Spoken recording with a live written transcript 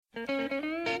You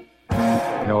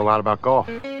know a lot about golf.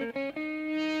 Well,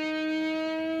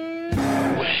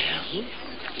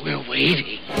 we're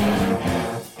waiting.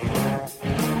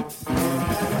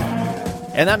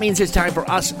 And that means it's time for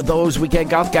us, those weekend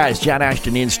golf guys. John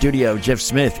Ashton in studio, Jeff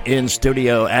Smith in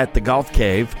studio at the Golf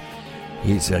Cave.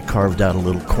 He's carved out a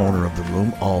little corner of the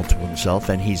room all to himself,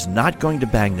 and he's not going to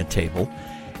bang the table,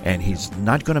 and he's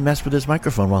not going to mess with his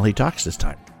microphone while he talks this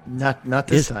time. Not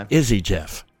this time. Is he,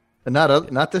 Jeff?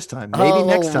 Not this time. Maybe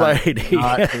next time. Alrighty.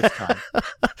 Not this time.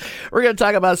 We're going to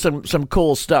talk about some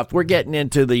cool stuff. We're getting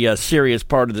into the serious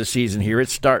part of the season here.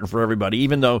 It's starting for everybody,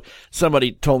 even though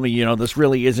somebody told me, this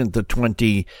really isn't the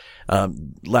 20.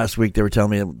 Last week they were telling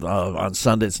me on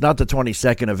Sunday, it's not the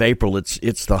 22nd of April. It's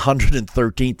the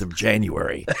 113th of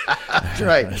January. That's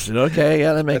right. I said, okay,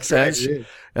 yeah, that makes sense.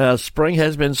 Right, spring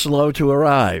has been slow to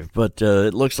arrive, but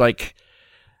it looks like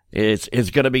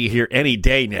it's going to be here any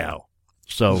day now.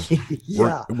 So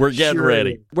yeah, we're getting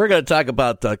ready. We're going to talk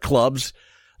about clubs,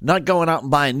 not going out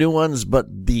and buying new ones, but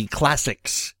the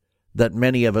classics that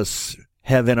many of us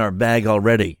have in our bag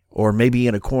already, or maybe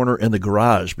in a corner in the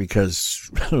garage because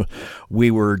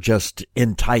we were just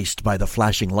enticed by the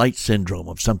flashing light syndrome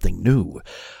of something new.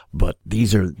 But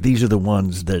these are the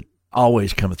ones that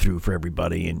always come through for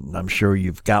everybody, and I'm sure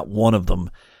you've got one of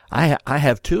them. I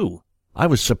have two. I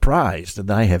was surprised that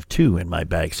I have two in my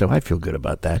bag, so I feel good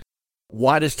about that.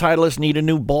 Why does Titleist need a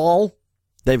new ball?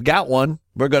 They've got one.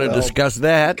 We're going to discuss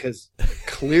that. Because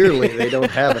clearly they don't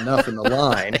have enough in the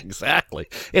line. Exactly.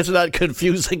 It's not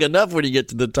confusing enough when you get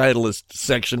to the Titleist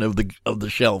section of the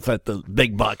shelf at the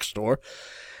big box store.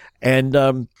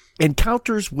 And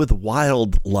encounters with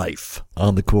wildlife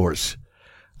on the course.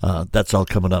 That's all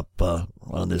coming up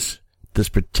on this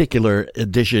particular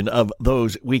edition of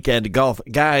Those Weekend Golf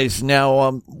Guys.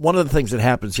 Now, one of the things that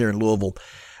happens here in Louisville,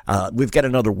 we've got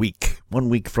another week. 1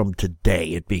 week from today,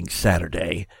 it being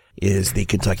Saturday, is the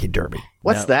Kentucky Derby.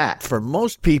 What's that? For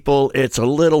most people, it's a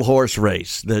little horse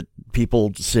race that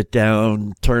people sit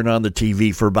down, turn on the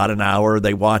TV for about an hour.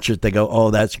 They watch it. They go, oh,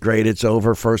 that's great. It's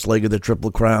over. First leg of the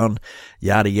Triple Crown,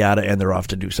 yada, yada, and they're off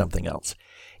to do something else.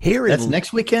 That's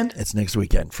next weekend? It's next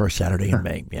weekend, first Saturday in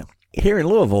May, yeah. Here in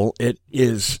Louisville, it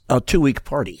is a 2-week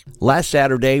party. Last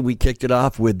Saturday, we kicked it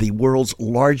off with the world's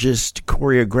largest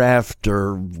choreographed,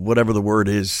 or whatever the word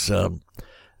is,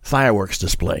 fireworks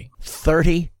display.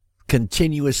 30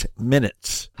 continuous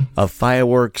minutes of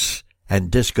fireworks and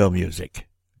disco music.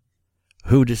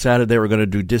 Who decided they were going to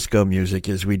do disco music,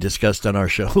 as we discussed on our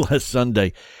show last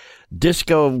Sunday?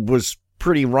 Disco was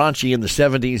pretty raunchy in the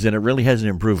 70s, and it really hasn't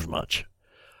improved much.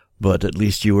 But at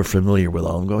least you were familiar with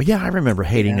all of them. Go, yeah, I remember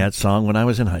hating that song when I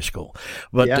was in high school.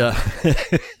 But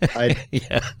I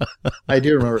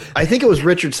do remember. I think it was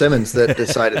Richard Simmons that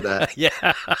decided that.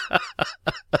 Yeah.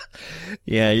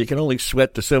 Yeah, you can only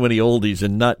sweat to so many oldies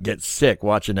and not get sick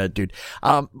watching that dude.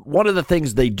 One of the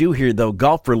things they do here, though,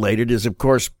 golf-related, is, of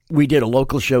course, we did a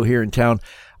local show here in town,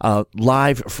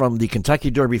 live from the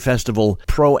Kentucky Derby Festival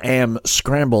Pro-Am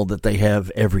Scramble that they have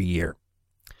every year.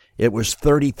 It was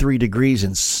 33 degrees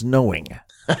and snowing.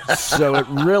 So it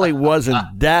really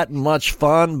wasn't that much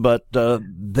fun, but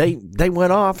they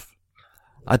went off.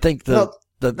 I think the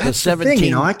 17. The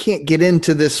thing, I can't get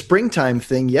into this springtime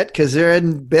thing yet because there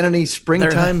hadn't been any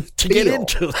springtime to get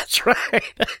into. That's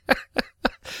right.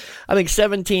 I think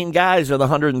 17 guys of the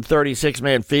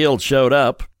 136-man field showed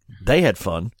up. They had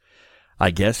fun. I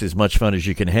guess as much fun as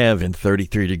you can have in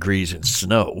 33 degrees and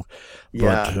snow.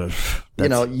 Yeah.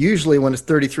 But, usually when it's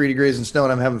 33 degrees and snow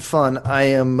and I'm having fun, I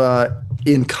am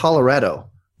in Colorado.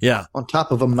 Yeah. On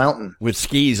top of a mountain. With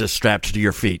skis strapped to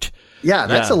your feet. Yeah,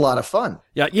 that's a lot of fun.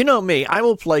 Yeah, you know me. I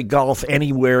will play golf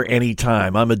anywhere,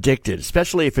 anytime. I'm addicted,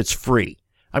 especially if it's free.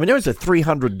 I mean, there was a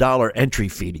 $300 entry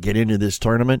fee to get into this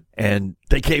tournament, and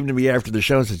they came to me after the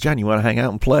show and said, John, you want to hang out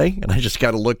and play? And I just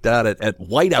got to look at it at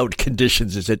whiteout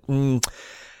conditions and said,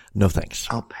 no thanks.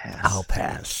 I'll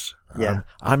pass. Yeah.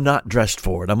 I'm not dressed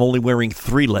for it. I'm only wearing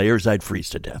 3 layers. I'd freeze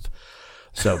to death.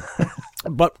 So,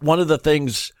 but one of the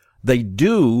things they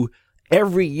do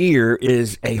every year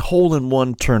is a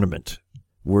hole-in-one tournament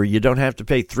where you don't have to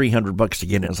pay $300 to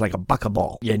get in. It's like a buck a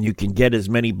ball, and you can get as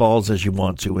many balls as you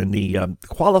want to. And the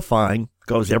qualifying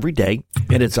goes every day,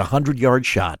 and it's a 100-yard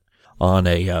shot on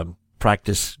a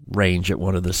practice range at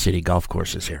one of the city golf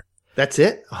courses here. That's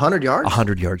it? 100 yards?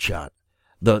 100-yard shot.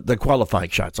 The qualifying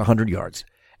shot's 100 yards.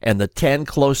 And the 10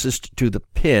 closest to the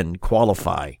pin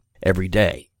qualify every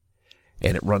day.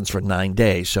 And it runs for 9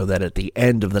 days, so that at the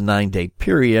end of the 9-day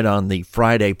period on the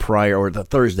Friday prior, or the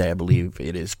Thursday, I believe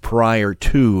it is, prior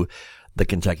to the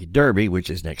Kentucky Derby,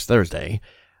 which is next Thursday,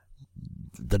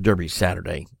 the Derby's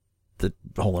Saturday, the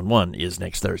hole-in-one is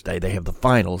next Thursday. They have the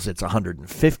finals. It's a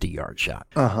 150-yard shot.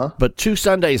 But 2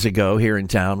 Sundays ago here in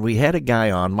town, we had a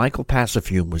guy on. Michael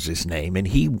Passafume was his name, and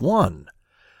he won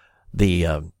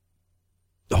the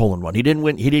hole-in-one. He didn't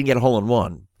win. He didn't get a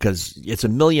hole-in-one because it's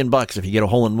 $1 million if you get a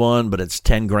hole-in-one, but it's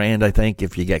 $10,000, I think,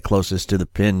 if you get closest to the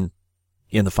pin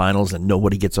in the finals and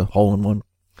nobody gets a hole-in-one.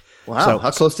 Wow. So,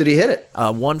 how close did he hit it?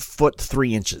 1 foot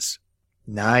 3 inches.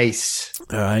 Nice.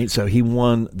 All right. So he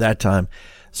won that time.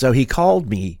 So he called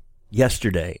me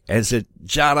yesterday and said,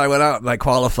 John, I went out and I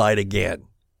qualified again.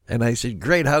 And I said,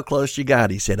 great. How close you got?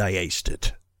 He said, I aced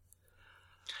it.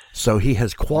 So he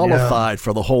has qualified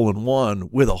for the hole-in-one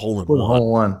with a hole-in-one. With a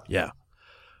hole-in-one. Yeah.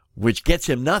 Which gets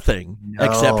him nothing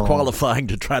except qualifying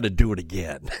to try to do it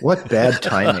again. What bad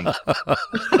timing.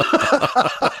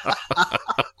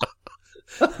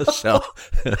 So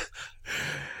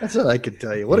that's what I could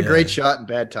tell you. What a great shot and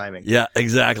bad timing. Yeah,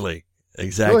 exactly.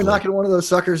 Really knocking one of those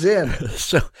suckers in.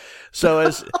 So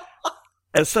as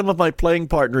some of my playing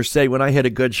partners say when I hit a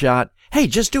good shot, hey,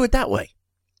 just do it that way.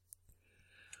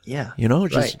 Yeah.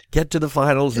 Just get to the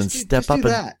finals and step up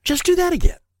and just do that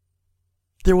again.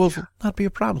 There will not be a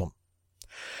problem.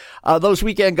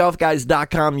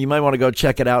 ThoseWeekendGolfGuys.com. You might want to go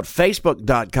check it out.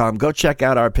 Facebook.com. Go check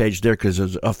out our page there because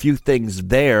there's a few things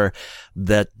there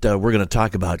that we're going to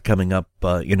talk about coming up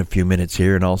in a few minutes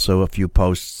here, and also a few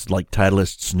posts like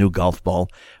Titleist's new golf ball.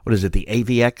 What is it, the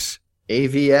AVX?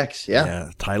 AVX, yeah. Yeah,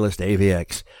 Titleist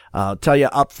AVX. I'll tell you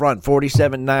up front,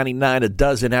 $47.99 a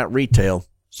dozen at retail.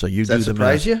 So you Does that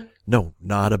surprise you? No,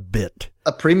 not a bit.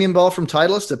 A premium ball from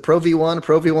Titleist, a Pro V1, a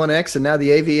Pro V1X, and now the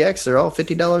AVX, they're all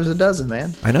 $50 a dozen,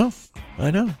 man. I know.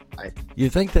 You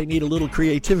think they need a little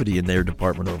creativity in their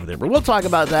department over there. But we'll talk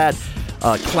about that,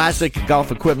 classic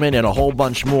golf equipment, and a whole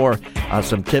bunch more.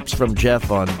 Some tips from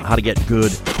Jeff on how to get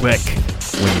good quick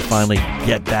when you finally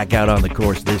get back out on the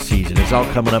course this season. It's all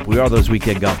coming up. We are Those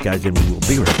Weekend Golf Guys, and we will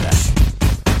be right back.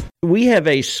 We have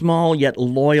a small yet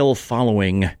loyal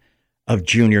following of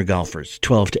junior golfers,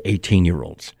 12 to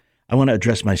 18-year-olds. I want to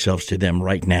address myself to them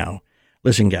right now.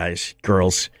 Listen, guys,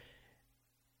 girls,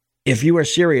 if you are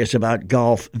serious about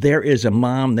golf, there is a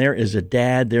mom, there is a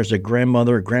dad, there's a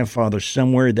grandmother, a grandfather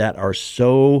somewhere that are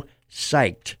so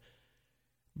psyched,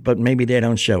 but maybe they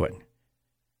don't show it.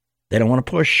 They don't want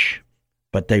to push,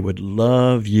 but they would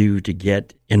love you to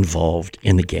get involved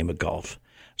in the game of golf.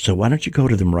 So why don't you go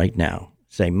to them right now?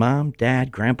 Say, Mom,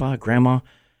 Dad, Grandpa, Grandma,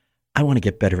 I want to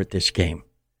get better at this game.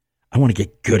 I want to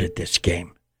get good at this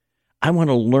game. I want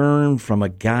to learn from a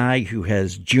guy who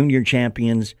has junior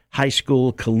champions, high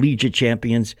school, collegiate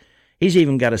champions. He's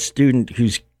even got a student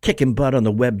who's kicking butt on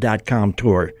the web.com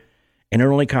tour, and it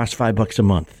only costs $5 a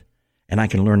month, and I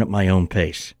can learn at my own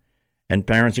pace. And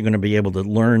parents are going to be able to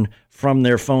learn from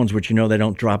their phones, which they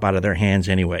don't drop out of their hands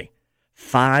anyway.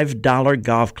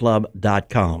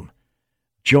 $5golfclub.com.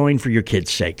 Join for your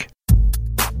kids' sake.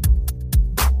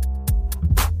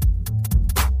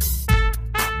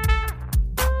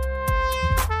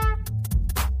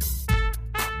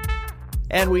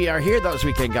 And we are here, Those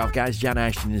Weekend Golf Guys. John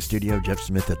Ashton in the studio, Jeff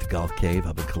Smith at the Golf Cave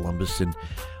up in Columbus. And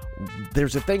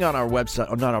there's a thing on our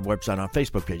website, not our website, on our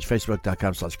Facebook page,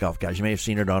 facebook.com/golf guys. You may have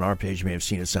seen it on our page. You may have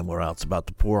seen it somewhere else about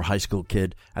the poor high school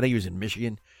kid. I think he was in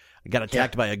Michigan. Got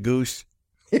attacked by a goose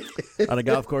on a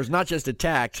golf course. Not just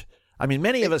attacked. I mean,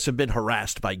 many of us have been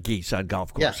harassed by geese on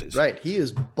golf courses. Yeah, right. He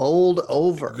is bowled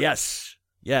over. Yes.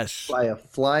 By a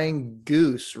flying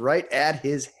goose right at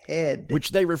his head.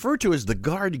 Which they refer to as the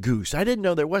guard goose. I didn't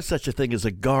know there was such a thing as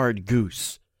a guard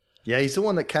goose. Yeah, he's the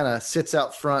one that kind of sits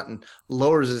out front and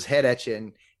lowers his head at you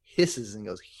and hisses and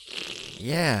goes.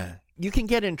 Yeah. You can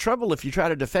get in trouble if you try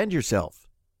to defend yourself.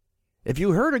 If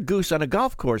you hurt a goose on a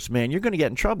golf course, man, you're going to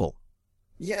get in trouble.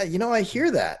 Yeah, I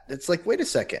hear that. It's like, wait a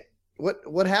second.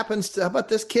 What happens to, how about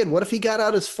this kid? What if he got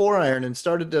out his 4-iron and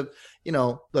started to,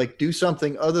 do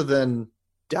something other than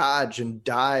dodge and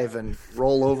dive and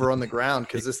roll over on the ground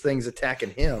because this thing's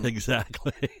attacking him?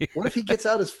 Exactly. What if he gets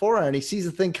out his 4-iron, he sees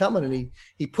the thing coming, and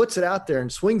he puts it out there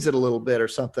and swings it a little bit or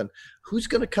something? Who's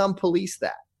going to come police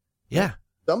that? Yeah.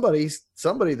 Somebody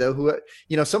though, who,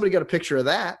 somebody got a picture of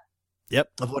that. Yep.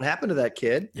 Of what happened to that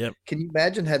kid. Yep. Can you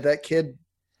imagine had that kid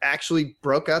actually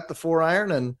broke out the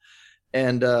 4-iron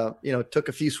and took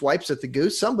a few swipes at the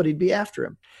goose? Somebody'd be after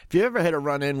him. If you ever had a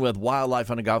run-in with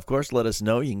wildlife on a golf course, let us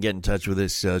know. You can get in touch with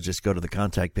us. Just go to the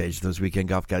contact page,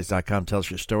 thoseweekendgolfguys.com. Tell us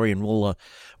your story, and we'll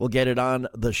get it on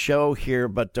the show here.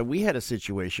 But we had a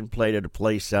situation, played at a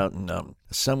place out in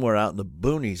somewhere out in the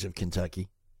boonies of Kentucky,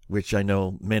 which I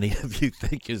know many of you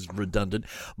think is redundant.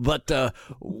 But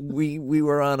we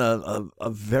were on a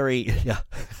very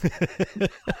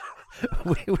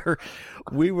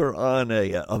we were on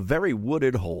a very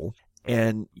wooded hole.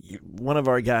 And one of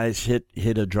our guys hit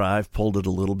a drive, pulled it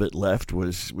a little bit left,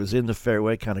 was in the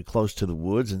fairway, kind of close to the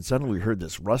woods, and suddenly we heard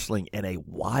this rustling, and a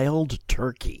wild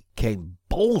turkey came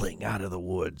bowling out of the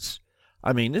woods.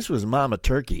 I mean, this was Mama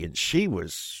Turkey, and she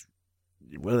was,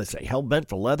 what do they say, hell-bent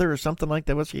for leather or something like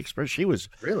that? What's the expression?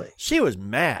 She was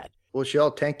mad. Was she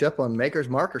all tanked up on Maker's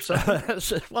Mark or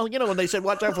something? Well, when they said,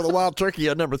 watch out for the wild turkey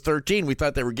at number 13, we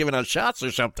thought they were giving out shots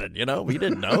or something, We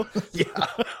didn't know. Yeah.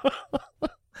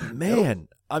 Man,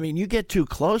 I mean, you get too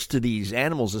close to these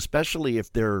animals, especially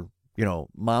if they're,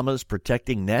 mamas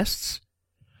protecting nests.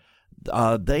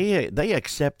 They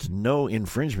accept no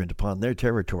infringement upon their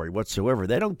territory whatsoever.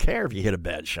 They don't care if you hit a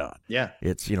bad shot. Yeah.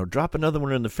 It's, drop another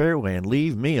one in the fairway and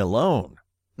leave me alone.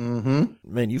 Mm-hmm.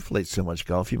 Man, you've played so much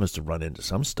golf, you must have run into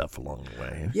some stuff along the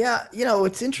way. Yeah,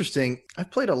 it's interesting.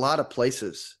 I've played a lot of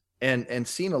places and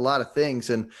seen a lot of things,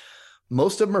 and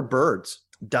most of them are birds.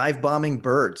 Dive bombing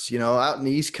birds, out in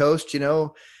the East Coast,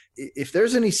 if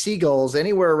there's any seagulls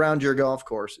anywhere around your golf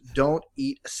course, don't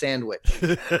eat a sandwich.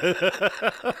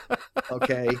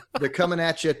 Okay. They're coming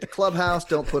at you at the clubhouse.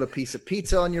 Don't put a piece of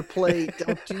pizza on your plate.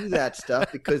 Don't do that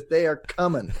stuff because they are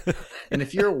coming. And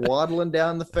if you're waddling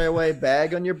down the fairway,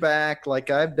 bag on your back,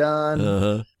 like I've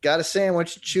done, got a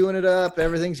sandwich, chewing it up,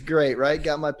 everything's great, right?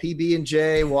 Got my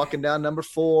PB&J, walking down number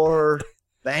 4.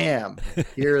 Bam,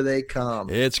 here they come.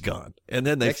 It's gone. And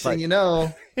then they Next fight. thing you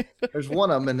know, there's one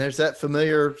of them, and there's that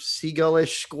familiar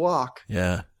seagullish squawk.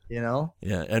 Yeah. Yeah.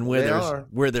 And where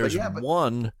there's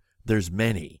one, there's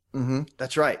many. Mm-hmm,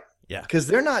 that's right. Yeah. Because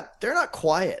they're not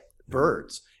quiet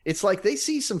birds. It's like they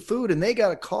see some food and they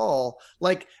got a call.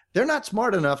 Like they're not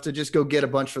smart enough to just go get a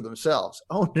bunch for themselves.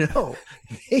 Oh no,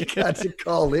 they got to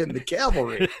call in the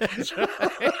cavalry.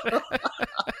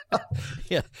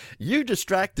 Yeah, you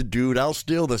distract the dude, I'll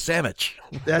steal the sandwich.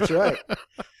 That's right.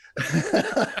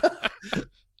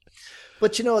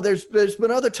 But there's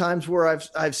been other times where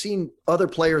I've seen other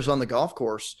players on the golf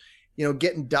course,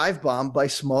 getting dive bombed by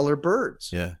smaller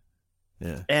birds. Yeah.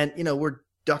 And we're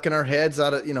ducking our heads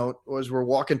out of as we're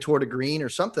walking toward a green or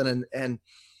something, and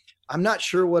I'm not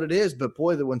sure what it is, but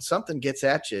boy, when something gets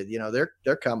at you,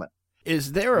 they're coming.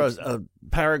 Is there a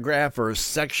paragraph or a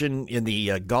section in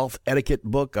the golf etiquette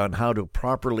book on how to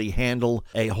properly handle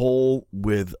a hole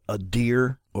with a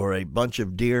deer or a bunch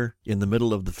of deer in the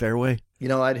middle of the fairway?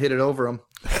 I'd hit it over them.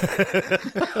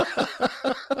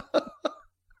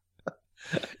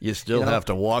 You still have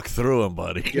to walk through them,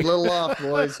 buddy. Get a little loft,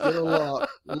 boys. Get a little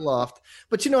loft.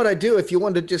 But you know what I do if you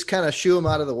wanted to just kind of shoo them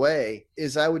out of the way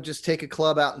is I would just take a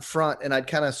club out in front and I'd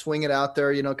kind of swing it out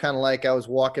there, kind of like I was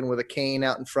walking with a cane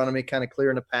out in front of me, kind of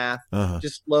clearing a path.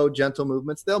 Just slow, gentle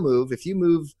movements. They'll move. If you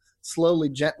move slowly,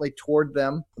 gently toward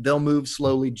them, they'll move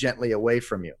slowly, gently away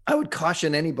from you. I would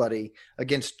caution anybody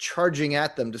against charging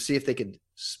at them to see if they could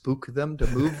spook them to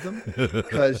move them,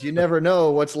 because you never know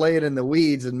what's laying in the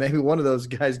weeds, and maybe one of those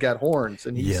guys got horns,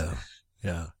 and he's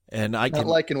and I not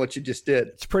liking what you just did.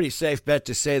 It's a pretty safe bet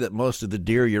to say that most of the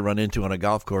deer you run into on a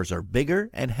golf course are bigger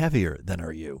and heavier than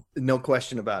are you. No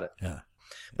question about it. Yeah,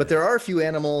 but there are a few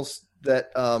animals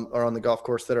that are on the golf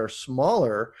course that are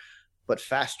smaller but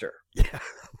faster. Yeah.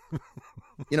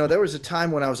 There was a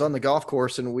time when I was on the golf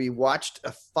course and we watched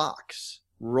a fox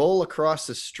roll across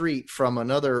the street from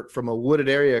a wooded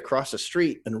area across the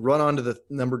street and run onto the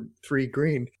number 3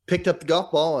 green, picked up the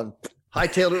golf ball and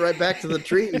hightailed it right back to the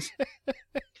trees.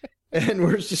 And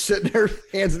we're just sitting there,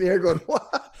 hands in the air going,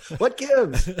 what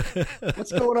gives?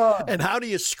 What's going on? And how do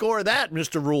you score that,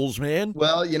 Mr. Rules, man?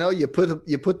 Well, you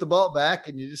put the ball back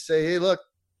and you just say, hey, look,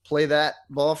 play that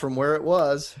ball from where it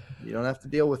was. You don't have to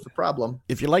deal with the problem.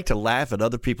 If you like to laugh at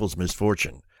other people's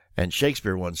misfortune, and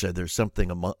Shakespeare once said there's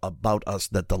something about us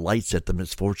that delights at the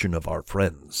misfortune of our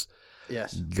friends.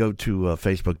 Yes. Go to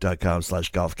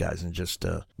facebook.com/golfguys and just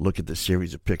look at this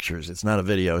series of pictures. It's not a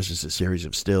video. It's just a series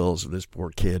of stills of this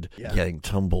poor kid getting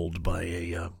tumbled by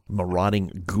a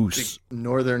marauding goose. Big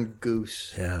northern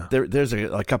goose. Yeah. There's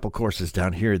a couple courses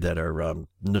down here that are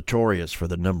notorious for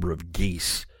the number of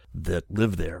geese that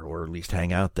live there, or at least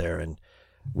hang out there. And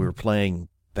we were playing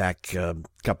back a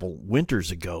couple winters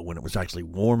ago when it was actually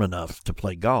warm enough to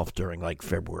play golf during like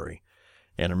February.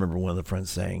 And I remember one of the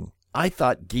friends saying, I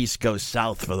thought geese go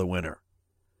south for the winter.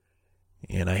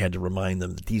 And I had to remind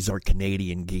them that these are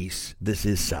Canadian geese. This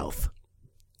is south.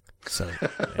 So,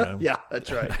 yeah,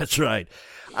 that's right. That's right.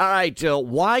 All right.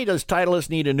 Why does Titleist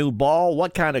need a new ball?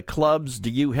 What kind of clubs do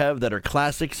you have that are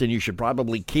classics and you should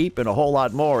probably keep? And a whole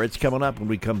lot more. It's coming up when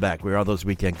we come back. We are those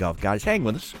weekend golf guys. Hang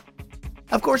with us.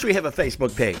 Of course, we have a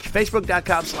Facebook page,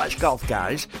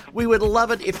 facebook.com/golfguys. We would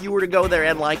love it if you were to go there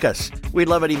and like us. We'd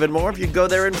love it even more if you'd go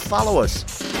there and follow us.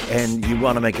 and you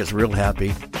want to make us real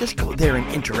happy, just go there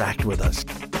and interact with us.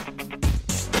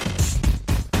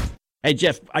 Hey,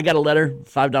 Jeff, I got a letter,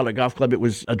 $5 Golf Club. It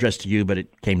was addressed to you, but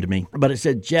it came to me. But it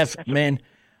said, Jeff, man,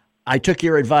 I took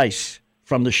your advice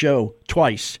from the show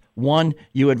twice. One,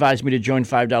 you advised me to join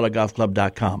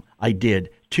 $5golfclub.com. I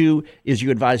did. Two is you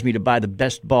advised me to buy the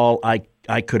best ball I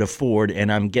could afford,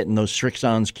 and I'm getting those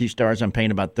Strixons, Q-Stars. I'm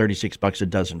paying about $36 a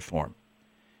dozen for them.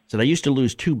 So I used to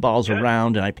lose 2 balls a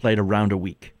round, and I played a round a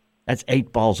week. That's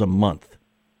 8 balls a month.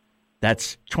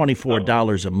 That's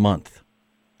 $24 a month.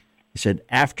 He said,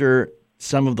 after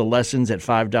some of the lessons at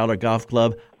 $5 Golf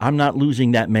Club, I'm not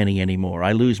losing that many anymore.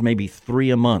 I lose maybe 3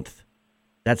 a month.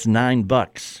 That's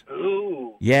 $9.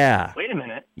 Ooh. Yeah. Wait a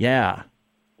minute. Yeah.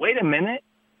 Wait a minute.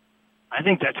 I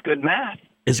think that's good math.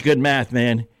 It's good math,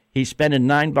 man. He's spending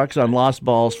 $9 on lost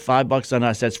balls, $5 on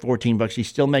us. That's $14. He's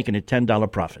still making a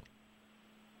 $10 profit.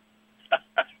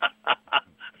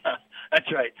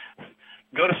 That's right.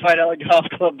 Go to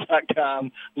 $5golfclub.com,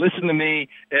 listen to me,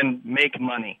 and make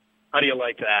money. How do you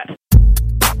like that?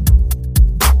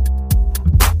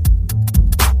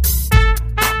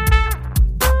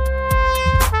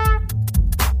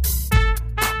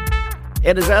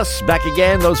 It is us back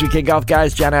again, those Weekend Golf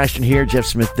Guys. John Ashton here, Jeff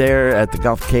Smith there at the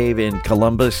Golf Cave in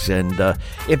Columbus. And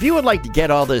if you would like to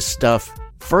get all this stuff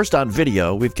first on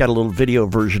video, we've got a little video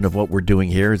version of what we're doing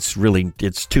here.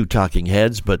 It's 2 talking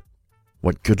heads, but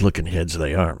what good-looking heads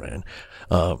they are, man.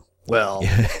 Well,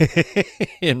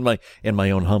 in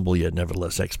my own humble yet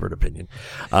nevertheless expert opinion,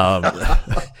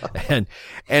 and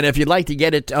if you'd like to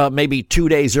get it maybe 2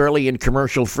 days early and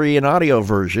commercial free in audio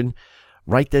version,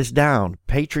 write this down.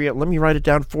 Patreon. Let me write it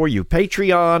down for you.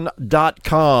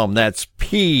 Patreon.com. That's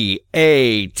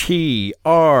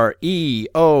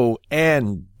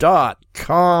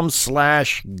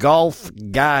patreon.com/golf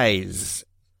guys.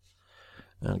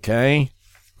 Okay,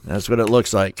 that's what it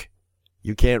looks like.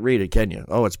 You can't read it, can you?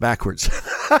 Oh, it's backwards.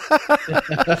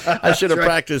 I should have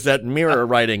practiced that mirror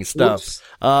writing stuff.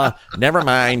 Never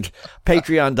mind.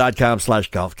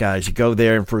 Patreon.com/golf guys. You go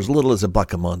there, and for as little as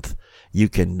 $1 a month, you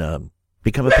can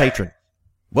become a patron.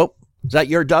 Whoa, is that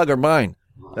your dog or mine?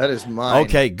 That is mine.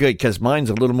 Okay, good, because mine's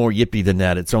a little more yippy than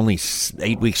that. It's only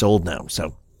 8 weeks old now,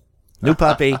 so new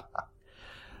puppy.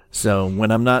 So when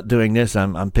I'm not doing this,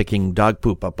 I'm picking dog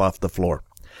poop up off the floor.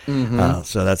 Mm-hmm.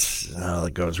 So that's how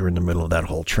it goes. We're in the middle of that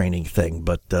whole training thing.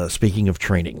 But speaking of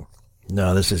training,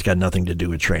 no, this has got nothing to do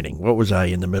with training. What was I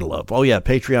in the middle of? Oh, yeah,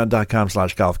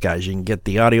 patreon.com/golf guys. You can get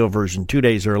the audio version 2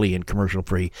 days early and commercial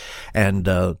free, and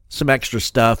some extra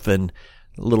stuff and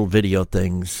little video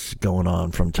things going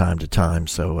on from time to time.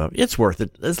 So it's worth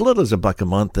it. As little as $1 a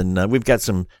month. And we've got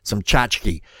some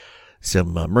tchotchke,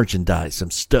 some merchandise,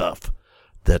 some stuff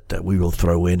that we will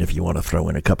throw in if you want to throw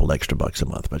in a couple extra bucks a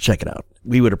month. But check it out.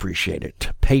 We would appreciate it.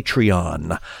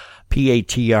 Patreon,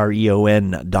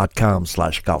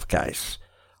 patreon.com/golf guys.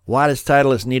 Widest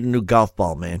title is Need a New Golf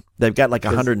Ball, man. They've got like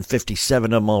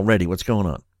 157 of them already. What's going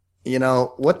on? You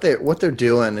know, what they're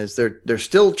doing is they're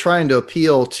still trying to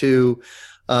appeal to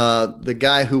the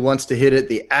guy who wants to hit it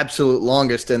the absolute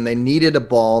longest, and they needed a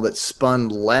ball that spun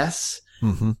less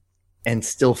and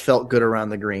still felt good around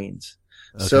the greens.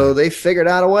 Okay. So they figured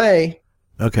out a way.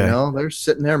 Okay. You know, they're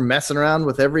sitting there messing around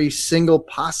with every single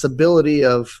possibility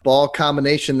of ball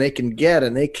combination they can get,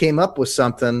 and they came up with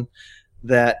something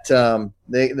that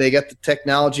they got the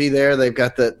technology there. They've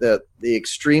got the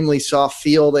extremely soft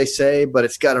feel, they say, but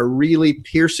it's got a really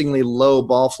piercingly low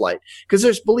ball flight.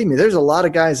 Because believe me, there's a lot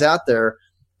of guys out there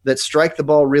that strike the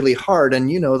ball really hard, and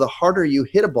the harder you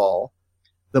hit a ball,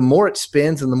 the more it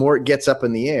spins and the more it gets up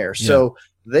in the air. Yeah. So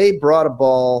they brought a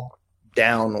ball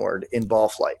downward in ball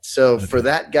flight. So for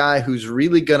that guy who's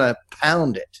really going to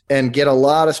pound it and get a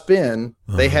lot of spin,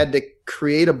 they had to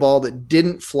create a ball that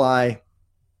didn't fly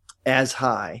as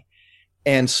high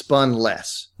and spun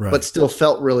less, but still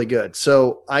felt really good.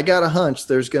 So I got a hunch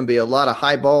there's going to be a lot of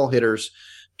high ball hitters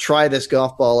try this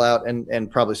golf ball out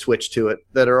and probably switch to it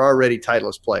that are already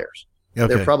Titleist players. Okay.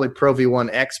 They're probably Pro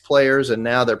V1X players, and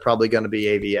now they're probably going to be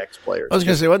AVX players. I was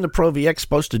going to say, wasn't the Pro VX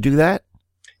supposed to do that?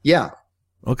 Yeah.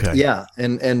 Okay. Yeah,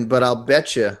 but I'll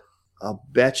bet you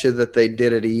that they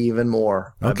did it even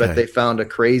more. Okay. I bet they found a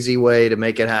crazy way to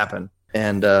make it happen,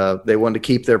 and they wanted to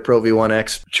keep their Pro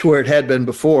V1X where it had been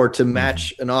before to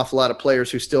match an awful lot of players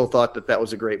who still thought that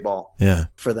was a great ball. Yeah.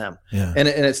 For them. Yeah. And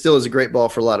it still is a great ball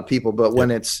for a lot of people, but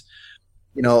when it's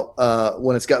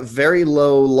when it's got very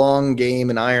low long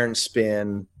game and iron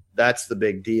spin, that's the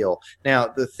big deal. Now,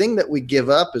 the thing that we give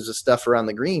up is the stuff around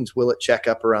the greens. Will it check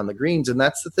up around the greens? And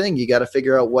that's the thing. You got to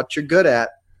figure out what you're good at.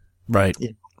 Right.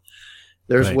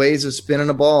 There's ways of spinning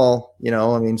a ball,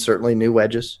 certainly new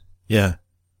wedges. Yeah.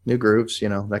 new grooves,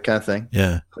 that kind of thing.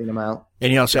 Yeah. Clean them out.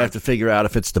 And you also have to figure out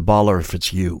if it's the ball or if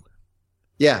it's you.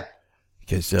 Yeah.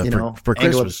 Because for angle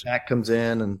Christmas, of attack comes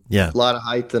in and a lot of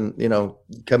height and,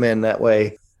 come in that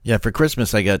way. Yeah, for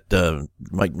Christmas, I got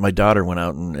my daughter went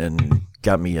out and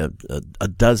got me a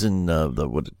dozen of the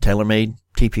TaylorMade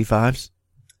TP5s.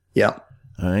 Yeah.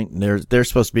 All right. And they're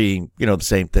supposed to be, the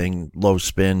same thing, low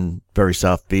spin, very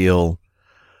soft feel,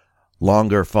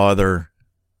 longer, farther,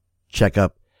 check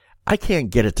up. I can't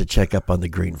get it to check up on the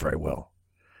green very well.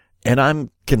 And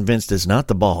I'm convinced it's not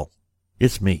the ball.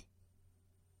 It's me.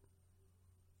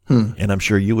 And I'm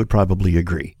sure you would probably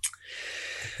agree.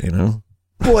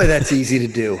 Boy, that's easy to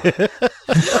do.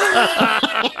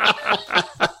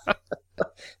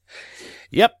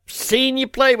 Yep. Seen you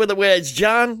play with the wedge,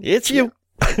 John. It's you.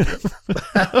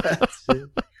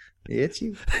 It's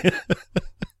you.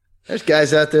 There's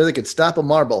guys out there that could stop a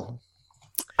marble.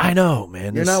 I know,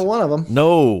 man. You're not one of them.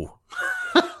 No.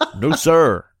 No,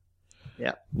 sir.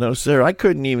 Yeah. No, sir. I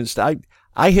couldn't even stop.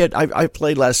 I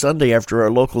played last Sunday after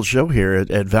our local show here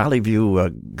at Valley View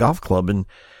Golf Club, and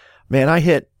man, I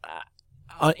hit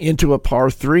into a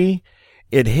par 3.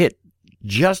 It hit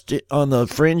just on the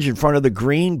fringe in front of the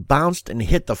green, bounced and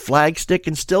hit the flagstick,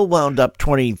 and still wound up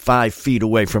 25 feet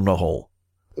away from the hole.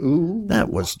 Ooh. That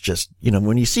was just,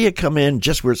 when you see it come in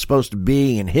just where it's supposed to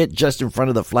be and hit just in front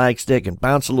of the flagstick and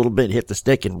bounce a little bit, hit the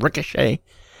stick and ricochet.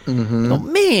 Mm-hmm. Oh,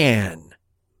 man.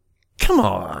 Come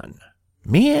on,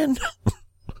 man.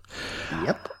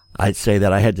 Yep. I'd say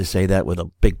that. I had to say that with a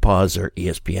big pause or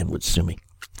ESPN would sue me.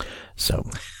 So.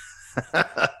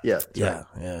 Yeah.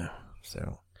 Yeah.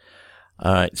 So.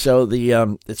 All right. So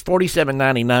it's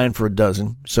 $47.99 for a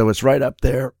dozen. So it's right up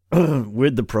there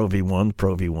with the Pro V1,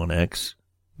 Pro V1X,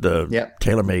 the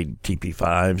TaylorMade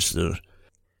TP5s,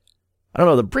 I don't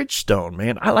know, the Bridgestone,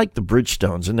 man. I like the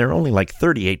Bridgestones, and they're only like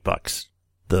 $38.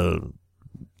 The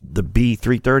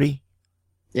B330.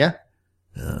 Yeah.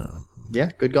 Yeah,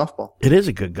 good golf ball. It is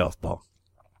a good golf ball.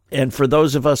 And for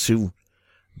those of us who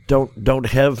don't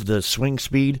have the swing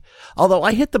speed, although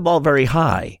I hit the ball very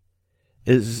high,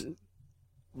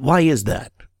 why is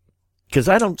that? Because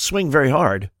I don't swing very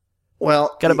hard.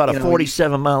 Well, got about a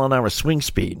 47 mile an hour swing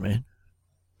speed, man.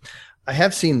 I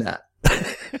have seen that.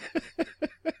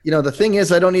 The thing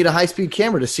is, I don't need a high speed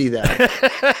camera to see that.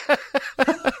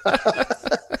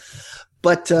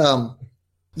 But,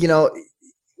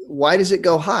 why does it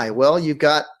go high? Well, you've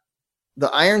got the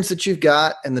irons that you've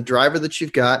got and the driver that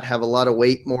you've got have a lot of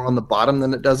weight more on the bottom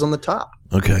than it does on the top.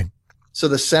 Okay. So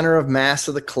the center of mass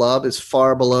of the club is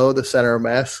far below the center of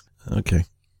mass. Okay.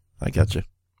 I got you.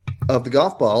 Of the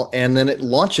golf ball. And then it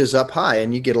launches up high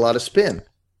and you get a lot of spin.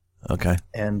 Okay.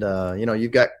 And,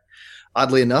 you've got,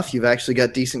 oddly enough, you've actually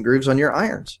got decent grooves on your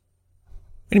irons.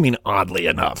 What do you mean, oddly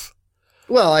enough?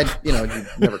 Well, you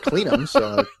never clean them,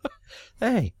 so.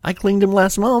 Hey, I cleaned them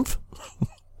last month.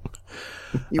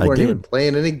 You weren't even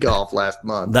playing any golf last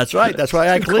month. That's right. That's why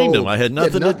I cleaned them. I had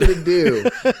nothing to do.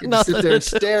 You just sit there and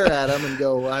stare at them and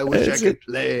go, I wish I could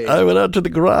play. I went out to the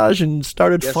garage and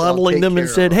started fondling them and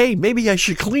said, hey, maybe I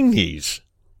should clean these.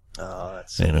 Oh,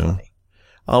 that's so funny.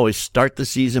 I always start the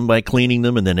season by cleaning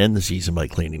them and then end the season by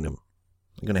cleaning them.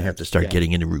 I'm going to have to start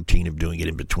getting in a routine of doing it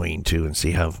in between, too, and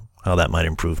see how that might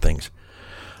improve things.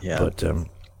 Yeah. But, all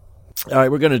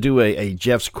right, we're going to do a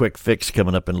Jeff's Quick Fix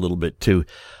coming up in a little bit, too.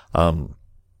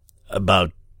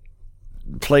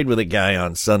 Played with a guy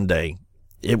on Sunday.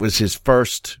 It was his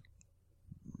first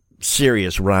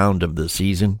serious round of the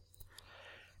season.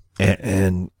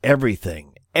 And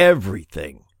everything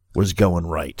was going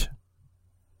right.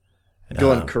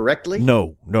 Going correctly?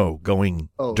 No, going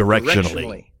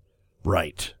directionally.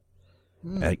 Right.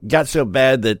 It got so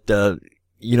bad that,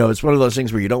 it's one of those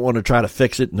things where you don't want to try to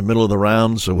fix it in the middle of the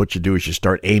round. So what you do is you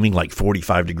start aiming like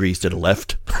 45 degrees to the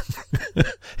left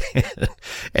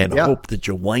and hope that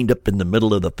you wind up in the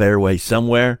middle of the fairway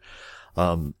somewhere.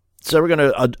 So we're going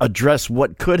to address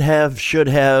what could have, should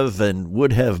have, and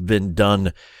would have been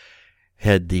done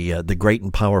had the great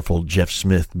and powerful Jeff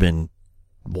Smith been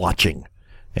watching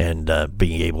and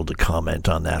being able to comment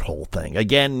on that whole thing.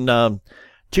 Again,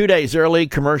 2 days early,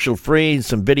 commercial free,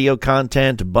 some video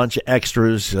content, a bunch of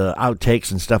extras,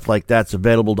 outtakes and stuff like that's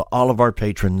available to all of our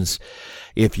patrons.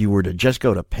 If you were to just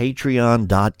go to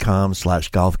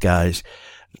patreon.com/golfguys,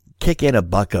 kick in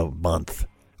 $1 a month.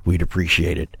 We'd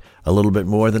appreciate it. A little bit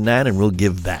more than that and we'll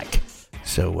give back.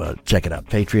 So check it out,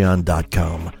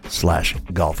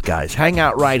 patreon.com/golfguys. Hang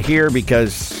out right here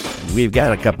because we've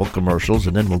got a couple commercials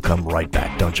and then we'll come right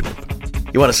back. Don't you move.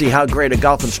 You want to see how great a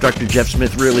golf instructor Jeff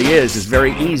Smith really is? It's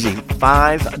very easy.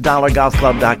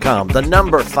 $5golfclub.com. The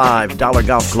number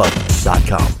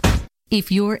 $5golfclub.com. If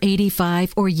you're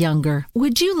 85 or younger,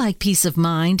 would you like peace of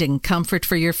mind and comfort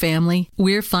for your family?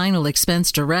 We're Final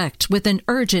Expense Direct with an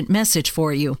urgent message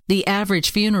for you. The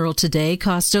average funeral today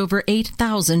costs over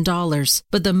 $8,000,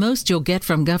 but the most you'll get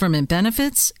from government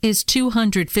benefits is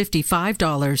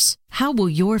 $255. How will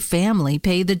your family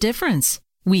pay the difference?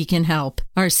 We can help.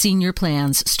 Our senior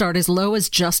plans start as low as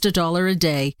just $1 a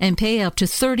day and pay up to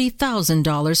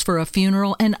 $30,000 for a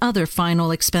funeral and other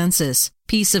final expenses.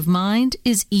 Peace of mind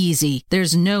is easy.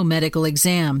 There's no medical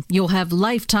exam. You'll have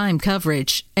lifetime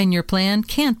coverage, and your plan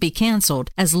can't be canceled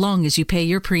as long as you pay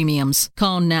your premiums.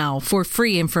 Call now for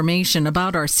free information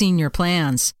about our senior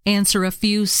plans. Answer a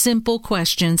few simple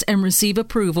questions and receive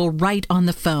approval right on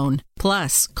the phone.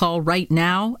 Plus, call right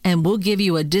now and we'll give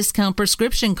you a discount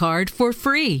prescription card for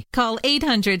free. Call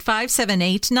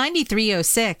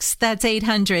 800-578-9306. That's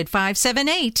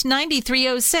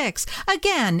 800-578-9306.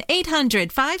 Again,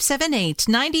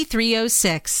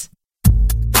 800-578-9306.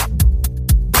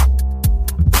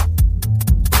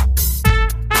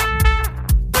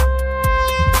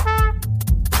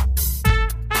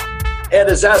 And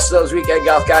as us, those weekend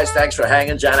golf guys, thanks for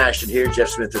hanging. John Ashton here, Jeff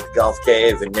Smith at the Golf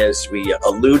Cave. And as we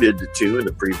alluded to in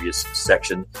the previous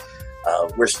section,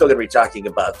 we're still going to be talking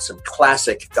about some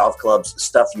classic golf clubs,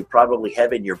 stuff you probably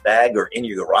have in your bag or in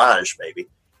your garage maybe,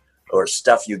 or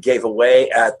stuff you gave away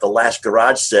at the last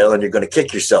garage sale and you're going to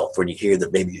kick yourself when you hear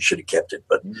that maybe you should have kept it.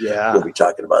 But Yeah. we'll be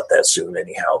talking about that soon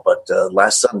anyhow. But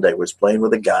last Sunday was playing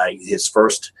with a guy, his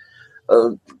first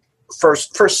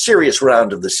serious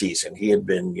round of the season. He had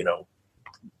been,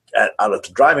 out at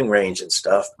the driving range and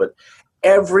stuff, but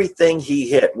everything he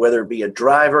hit, whether it be a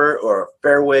driver or a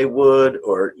fairway wood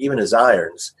or even his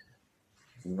irons,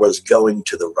 was going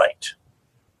to the right.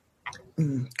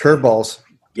 Curveballs.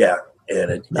 Yeah,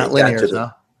 and it Not got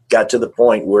linears, got to the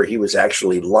point where he was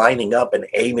actually lining up and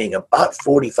aiming about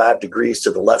 45 degrees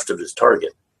to the left of his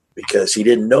target because he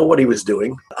didn't know what he was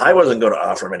doing. I wasn't going to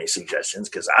offer him any suggestions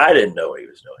because I didn't know what he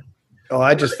was doing. Oh,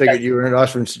 I just figured you were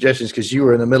offering suggestions because you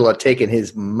were in the middle of taking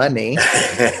his money.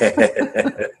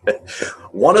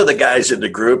 One of the guys in the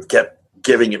group kept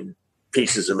giving him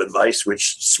pieces of advice,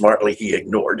 which smartly he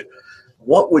ignored.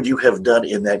 What would you have done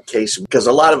in that case? Because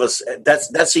a lot of us,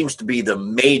 that seems to be the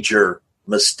major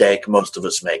mistake most of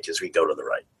us make as we go to the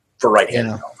right for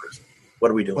right-handed golfers.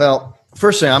 What are we doing? Well,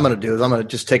 first thing I'm going to do is I'm going to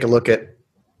just take a look at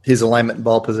his alignment and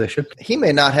ball position. He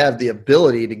may not have the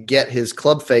ability to get his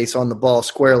club face on the ball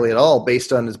squarely at all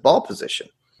based on his ball position.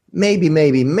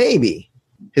 Maybe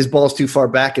his ball's too far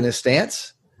back in his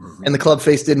stance and the club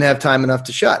face didn't have time enough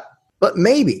to shut. But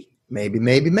maybe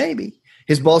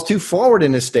his ball's too forward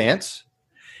in his stance.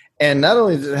 And not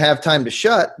only does it have time to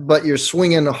shut, but you're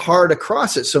swinging hard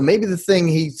across it. So maybe the thing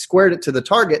he squared it to the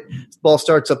target, the ball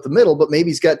starts up the middle, but maybe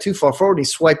he's got too far forward. He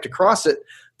swiped across it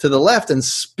to the left and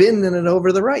spinning it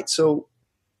over the right. So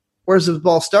where's the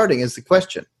ball starting is the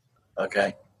question.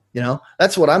 Okay.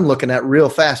 That's what I'm looking at real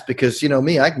fast because,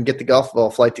 me, I can get the golf ball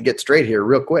flight to get straight here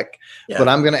real quick. Yeah. But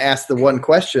I'm going to ask the one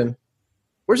question,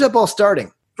 where's that ball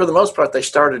starting? For the most part, they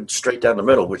started straight down the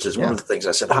middle, which is one of the things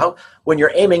I said. When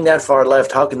you're aiming that far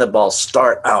left, how can the ball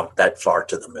start out that far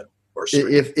to the middle? Or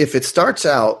if it starts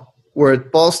out where the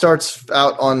ball starts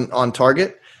out on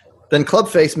target, then club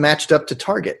face matched up to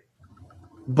target.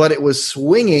 But it was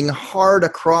swinging hard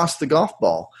across the golf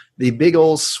ball, the big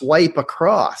old swipe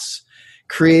across,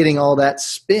 creating all that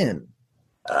spin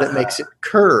that makes it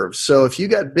curve. So if you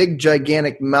got big,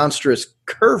 gigantic, monstrous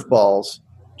curve balls,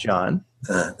 John.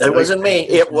 That wasn't me.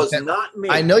 It was not me.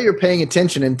 I know you're paying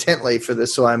attention intently for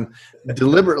this, so I'm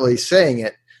deliberately saying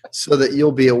it so that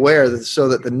you'll be aware so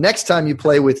that the next time you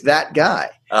play with that guy.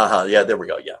 Yeah, there we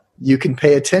go. Yeah. You can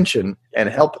pay attention and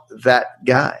help that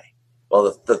guy.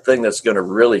 Well, the thing that's going to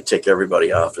really tick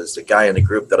everybody off is the guy in the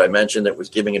group that I mentioned that was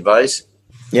giving advice.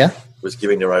 Yeah. Was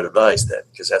giving the right advice then,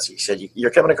 because that's what he said.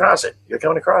 You're coming across it. You're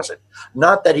coming across it.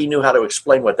 Not that he knew how to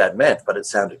explain what that meant, but it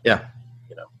sounded. Yeah.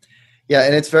 Yeah,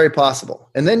 and it's very possible.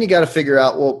 And then you got to figure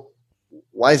out, well,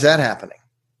 why is that happening?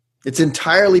 It's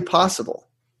entirely possible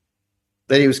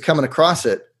that he was coming across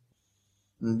it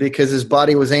because his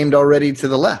body was aimed already to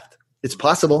the left. It's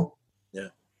possible. Yeah.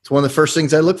 It's one of the first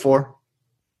things I look for,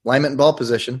 alignment and ball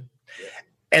position. Yeah.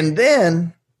 And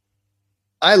then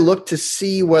I look to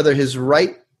see whether his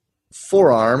right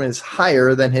forearm is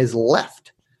higher than his left.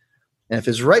 And if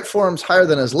his right forearm's higher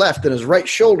than his left, then his right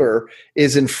shoulder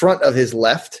is in front of his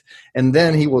left, and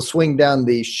then he will swing down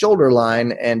the shoulder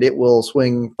line, and it will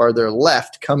swing farther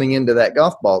left coming into that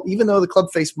golf ball. Even though the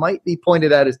club face might be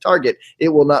pointed at his target, it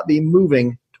will not be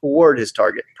moving toward his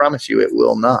target. I promise you it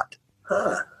will not.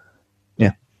 Huh.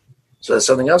 Yeah. So that's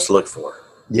something else to look for.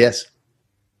 Yes.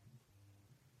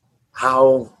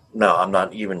 How No, I'm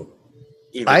not even.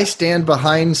 I stand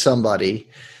behind somebody.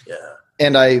 Yeah.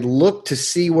 And I look to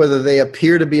see whether they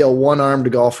appear to be a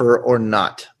one-armed golfer or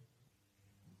not.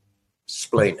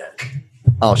 Explain that.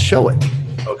 I'll show it.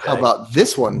 Okay. How about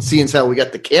this one? Seeing as how we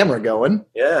got the camera going.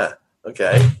 Yeah.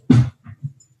 Okay.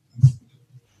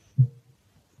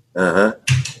 Uh-huh.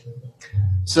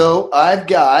 So I've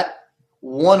got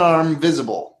one arm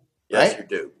visible. Yes, right?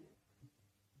 you do.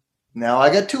 Now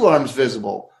I got two arms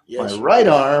visible. Yes. My right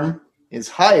arm is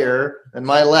higher than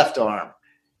my left arm.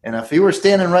 And if you were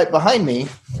standing right behind me,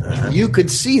 you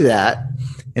could see that.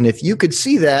 And if you could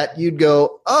see that, you'd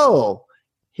go, oh,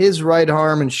 his right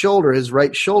arm and shoulder, his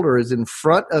right shoulder is in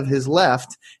front of his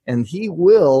left, and he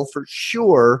will for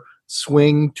sure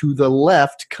swing to the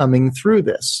left coming through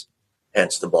this.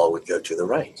 Hence, the ball would go to the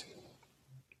right.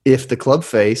 If the club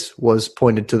face was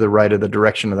pointed to the right of the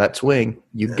direction of that swing,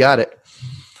 you got it.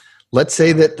 Let's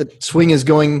say that the swing is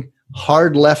going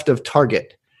hard left of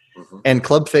target, and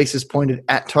club face is pointed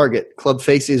at target. Club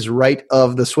face is right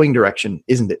of the swing direction,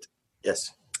 isn't it?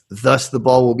 Yes. Thus, the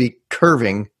ball will be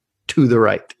curving to the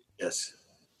right. Yes.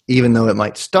 Even though it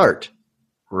might start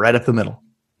right up the middle.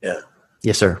 Yeah.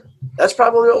 Yes, sir. That's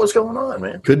probably what was going on,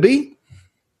 man. Could be.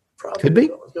 Probably Could be.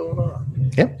 what was going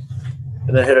on. Yeah.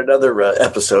 And I had another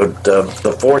episode.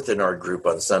 The fourth in our group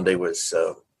on Sunday was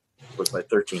my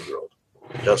 13-year-old,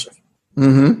 Joseph.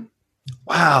 Mm-hmm.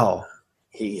 Wow.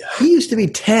 He used to be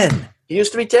 10. He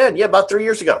used to be 10. Yeah, about 3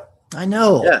 years ago. I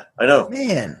know. Yeah, I know.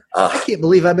 Man, I can't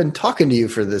believe I've been talking to you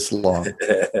for this long.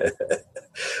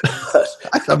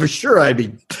 I thought for sure I'd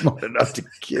be smart enough to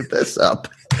give this up.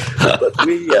 But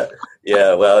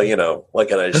yeah, well, you know, what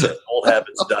can I say? Old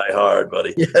habits die hard,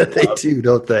 buddy. Yeah, they do,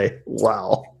 don't they?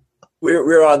 Wow.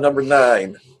 We're on number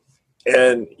 9,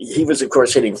 and he was, of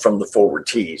course, hitting from the forward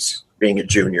tees, being a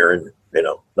junior and, you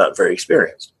know, not very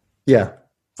experienced. Yeah.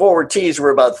 Forward tees were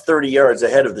about 30 yards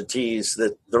ahead of the tees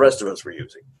that the rest of us were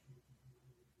using.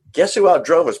 Guess who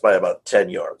outdrove us by about 10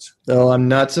 yards? Oh, I'm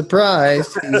not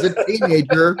surprised. He's a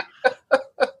teenager.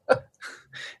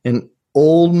 And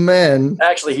old men.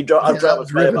 Actually, he outdrove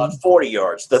us by about 40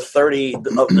 yards, the 30 of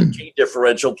the tee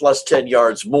differential plus 10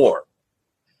 yards more.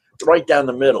 Right down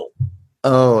the middle.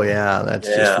 Oh, yeah. That's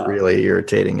just really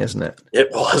irritating, isn't it?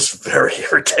 It was very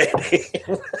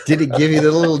irritating. Did he give you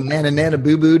the little nana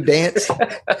boo-boo dance?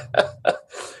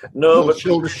 No, but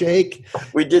shoulder shake.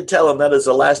 We did tell him that is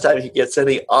the last time he gets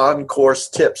any on-course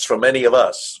tips from any of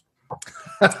us.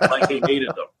 Like he needed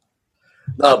them.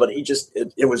 No, but he just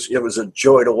it was a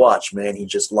joy to watch, man. He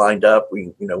just lined up.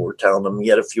 We're telling him he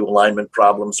had a few alignment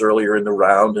problems earlier in the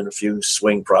round and a few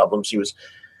swing problems. He was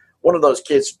one of those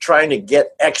kids trying to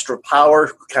get extra power,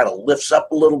 kind of lifts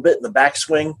up a little bit in the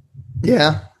backswing.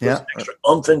 Yeah, yeah. Extra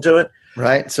oomph into it.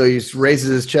 Right, so he raises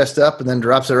his chest up and then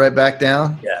drops it right back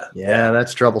down. Yeah,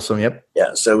 that's troublesome. Yep.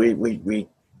 Yeah, so we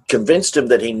convinced him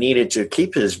that he needed to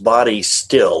keep his body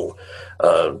still,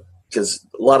 because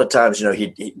a lot of times,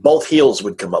 he both heels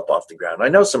would come up off the ground. I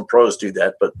know some pros do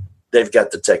that, but they've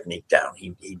got the technique down.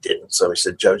 He didn't. So he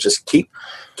said, Joe, just keep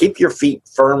your feet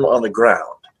firm on the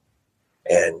ground,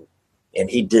 and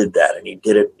he did that, and he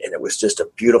did it, and it was just a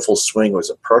beautiful swing. It was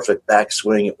a perfect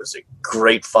backswing. It was a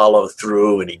great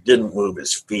follow-through, and he didn't move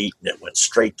his feet, and it went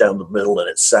straight down the middle, and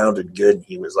it sounded good. And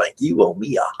he was like, you owe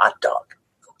me a hot dog.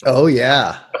 Oh,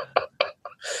 yeah.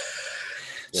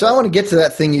 So I want to get to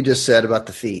that thing you just said about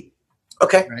the feet.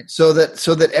 Okay. Right? So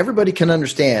that everybody can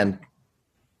understand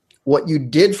what you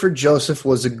did for Joseph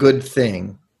was a good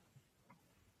thing,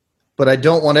 but I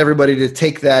don't want everybody to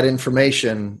take that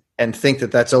information and think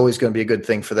that that's always going to be a good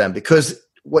thing for them, because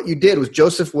what you did was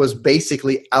Joseph was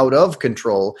basically out of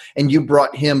control, and you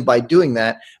brought him, by doing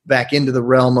that, back into the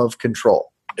realm of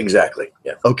control. Exactly.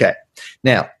 Yeah. Okay.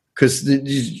 Now, because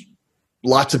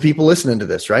lots of people listening to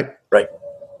this, right? Right.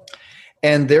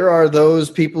 And there are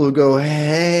those people who go,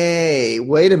 hey,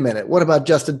 wait a minute. What about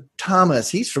Justin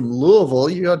Thomas? He's from Louisville.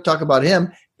 You got to talk about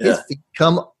him. Yeah. His feet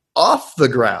come off the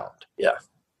ground. Yeah.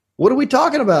 What are we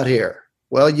talking about here?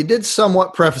 Well, you did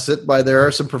somewhat preface it by there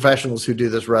are some professionals who do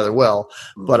this rather well,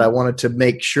 but I wanted to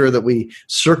make sure that we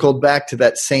circled back to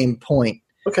that same point.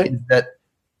 Okay.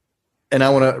 And I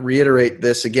want to reiterate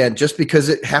this again, just because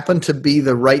it happened to be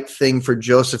the right thing for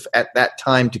Joseph at that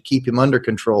time to keep him under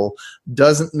control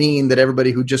doesn't mean that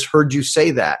everybody who just heard you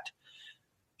say that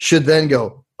should then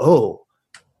go, oh,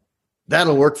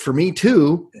 that'll work for me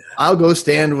too. I'll go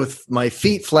stand with my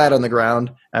feet flat on the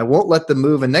ground. I won't let them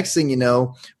move. And next thing you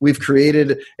know, we've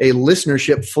created a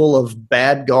listenership full of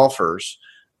bad golfers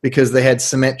because they had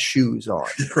cement shoes on.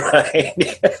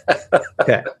 Right.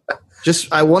 Okay.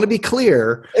 I want to be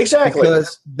clear. Exactly.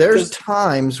 Because there's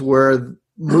times where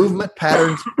movement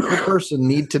patterns per person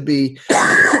need to be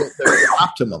they're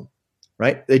optimum,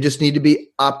 right? They just need to be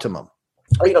optimum.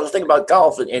 Oh, the thing about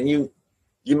golf, and you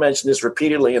mentioned this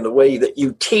repeatedly, in the way that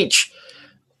you teach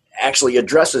actually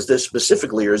addresses this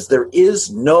specifically, is there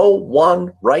is no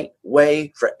one right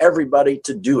way for everybody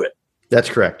to do it. That's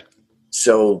correct.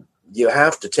 So you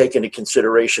have to take into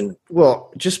consideration.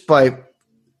 Well, just by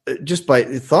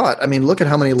thought, I mean, look at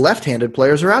how many left-handed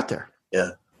players are out there.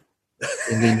 Yeah.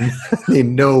 They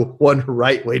know one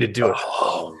right way to do it.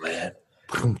 Oh, man.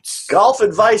 Golf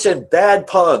advice and bad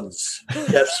puns.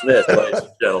 Jeff Smith, ladies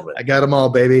and gentlemen. I got them all,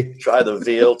 baby. Try the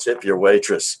veal, tip your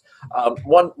waitress.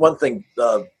 One thing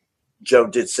Joe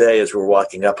did say as we were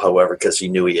walking up, however, because he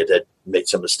knew he had made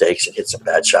some mistakes and hit some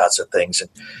bad shots and things.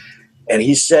 And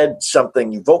he said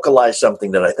something, you vocalized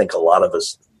something that I think a lot of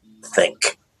us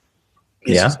think.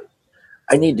 He says,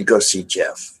 I need to go see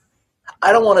Jeff.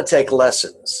 I don't want to take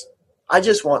lessons. I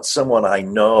just want someone I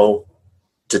know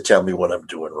to tell me what I'm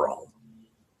doing wrong.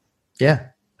 Yeah.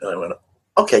 And I went,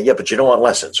 okay, yeah, but you don't want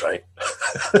lessons, right?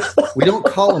 We don't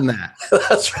call them that.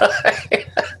 That's right.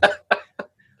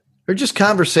 They're just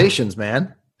conversations,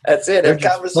 man. That's it. They're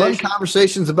just fun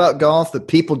conversations about golf that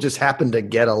people just happen to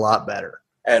get a lot better.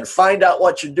 And find out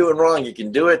what you're doing wrong. You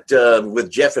can do it with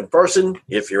Jeff in person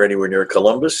if you're anywhere near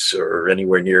Columbus or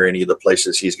anywhere near any of the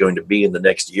places he's going to be in the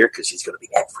next year, because he's going to be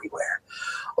everywhere.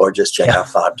 Or just check out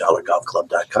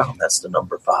 $5golfclub.com. That's the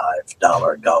number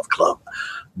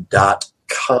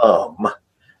 $5golfclub.com. All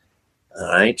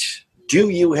right. Do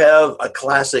you have a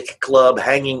classic club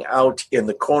hanging out in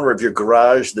the corner of your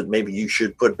garage that maybe you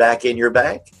should put back in your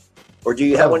bag? Or do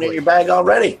you have one in your bag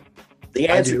already? The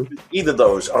answer to either of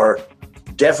those are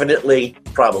definitely,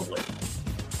 probably.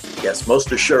 Yes,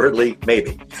 most assuredly,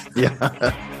 maybe.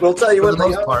 Yeah. We'll tell you For what the they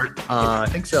most are. part, I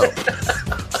think so.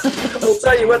 We'll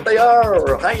tell you what they are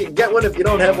or how you can get one if you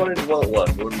don't have one and you want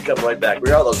one. We'll come right back. We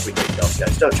are those weekend golf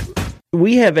guys, don't you?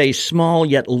 We have a small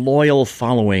yet loyal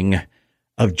following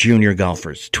of junior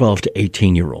golfers, 12 to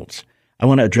 18-year-olds. I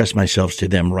want to address myself to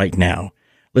them right now.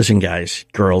 Listen, guys,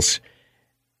 girls,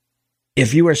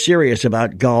 if you are serious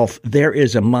about golf, there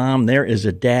is a mom, there is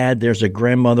a dad, there's a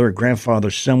grandmother, a grandfather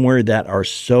somewhere that are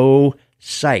so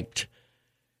psyched,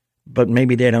 but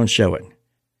maybe they don't show it.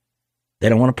 They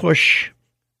don't want to push,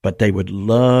 but they would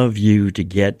love you to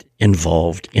get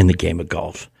involved in the game of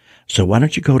golf. So why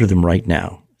don't you go to them right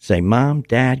now? Say, Mom,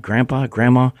 Dad, Grandpa,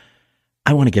 Grandma,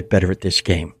 I want to get better at this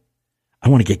game. I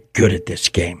want to get good at this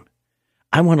game.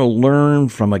 I want to learn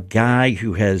from a guy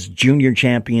who has junior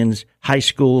champions, high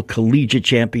school, collegiate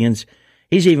champions.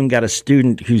 He's even got a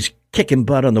student who's kicking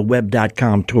butt on the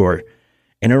web.com tour,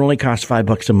 and it only costs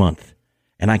 $5 a month,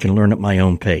 and I can learn at my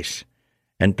own pace.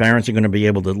 And parents are going to be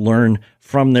able to learn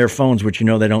from their phones, which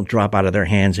they don't drop out of their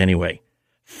hands anyway.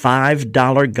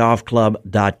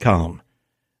 $5golfclub.com.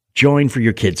 Join for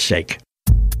your kids' sake.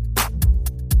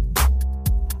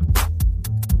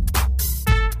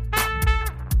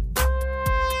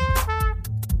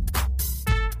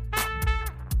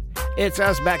 It's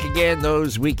us back again,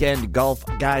 those weekend golf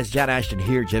guys. John Ashton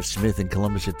here, Jeff Smith in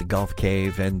Columbus at the Golf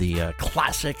Cave and the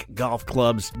classic golf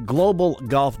clubs.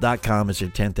 GlobalGolf.com is their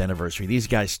 10th anniversary. These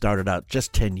guys started out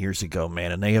just 10 years ago,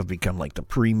 man, and they have become like the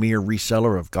premier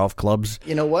reseller of golf clubs.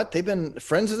 You know what? They've been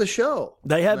friends of the show.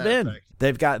 They have been.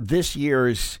 They've got this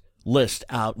year's list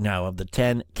out now of the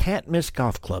 10 can't-miss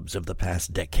golf clubs of the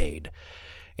past decade.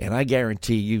 And I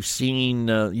guarantee you've seen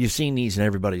these in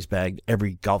everybody's bag.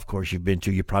 Every golf course you've been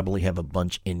to, you probably have a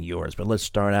bunch in yours. But let's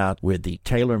start out with the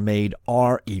TaylorMade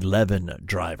R11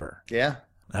 driver. Yeah.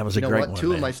 That was a great one, Two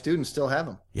man. of my students still have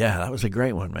them. Yeah, that was a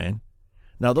great one, man.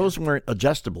 Now, those weren't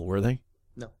adjustable, were they?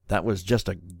 No. That was just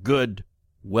a good,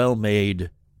 well-made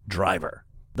driver.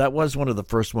 That was one of the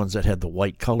first ones that had the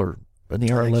white color. And the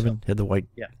R11 had the white.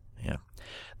 Yeah. Yeah.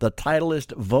 The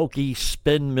Titleist Vokey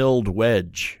spin-milled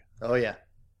wedge. Oh, yeah.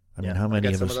 I mean, how many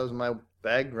of us? I got some of those in my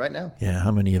bag right now. Yeah, how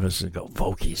many of us go,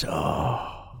 Vokeys?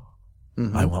 Oh,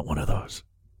 I want one of those.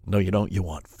 No, you don't. You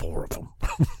want 4 of them.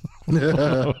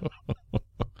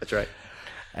 That's right.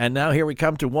 And now here we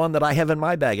come to one that I have in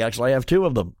my bag. Actually, I have 2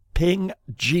 of them. Ping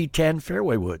G10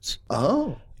 fairway woods.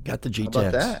 Oh. Got the G10s. How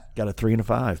about that? Got a 3 and a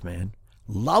 5, man.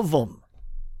 Love them.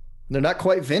 They're not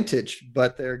quite vintage,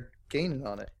 but they're gaining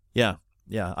on it. Yeah.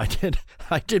 Yeah, I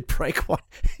did break one.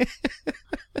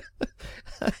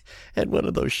 I had one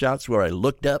of those shots where I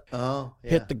looked up,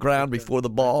 hit the ground before the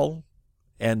ball,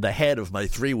 and the head of my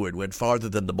 3-wood went farther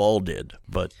than the ball did,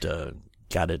 but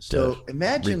got it So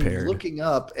imagine repaired. Looking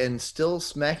up and still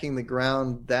smacking the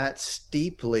ground that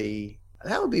steeply.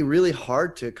 That would be really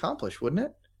hard to accomplish, wouldn't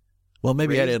it? Well,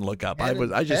 maybe I didn't look up.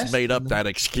 I just made up that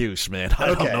excuse, man.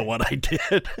 I don't know what I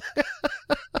did.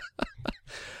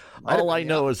 All I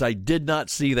know is I did not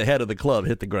see the head of the club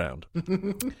hit the ground.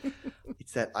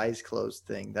 It's that eyes closed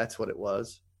thing. That's what it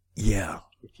was. Yeah.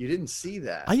 If you didn't see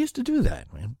that. I used to do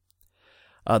that, man.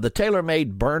 The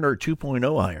TaylorMade Burner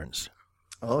 2.0 irons.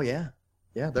 Oh, yeah.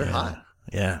 Yeah, they're hot.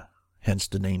 Yeah. Hence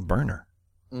the name Burner.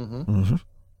 Mm-hmm. Mm-hmm.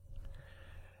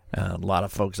 A lot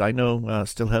of folks I know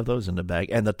still have those in the bag.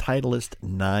 And the Titleist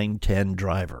 910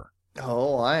 driver.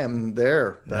 Oh, I am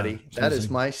there, buddy. That is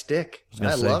my stick.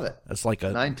 I love it. That's like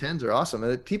a 910s are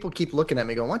awesome. People keep looking at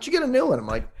me going, why don't you get a new one? I'm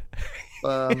like,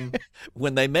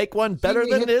 when they make one better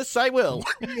than this, I will.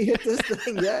 Hit this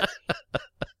thing yet?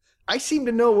 I seem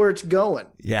to know where it's going.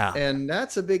 Yeah. And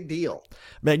that's a big deal.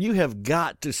 Man, you have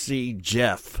got to see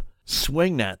Jeff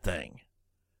swing that thing.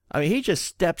 I mean, he just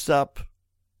steps up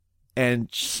and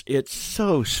it's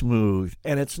so smooth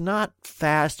and it's not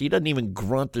fast. He doesn't even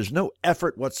grunt. There's no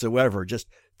effort whatsoever. Just,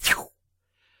 phew,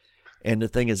 and the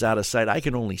thing is out of sight. I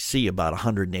can only see about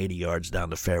 180 yards down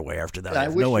the fairway after that. I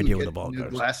have no idea where the ball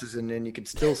goes. Glasses and then you could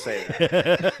still say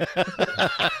that.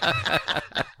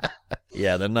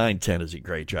 Yeah, the 910 is a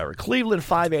great driver. Cleveland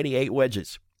 588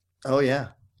 wedges. Oh, yeah.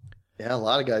 Yeah, a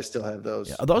lot of guys still have those.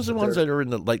 Yeah. Are those the ones that are in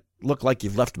the, like, look like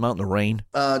you've left them out in the rain?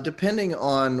 Depending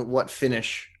on what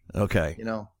finish. Okay. You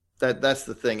know, that's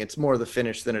the thing. It's more the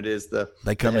finish than it is the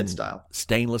in style.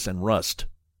 Stainless and rust,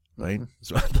 right?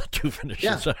 So the two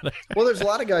finishes. Yeah. Well, there's a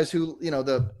lot of guys who, you know,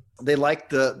 they like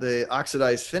the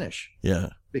oxidized finish. Yeah.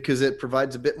 Because it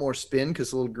provides a bit more spin because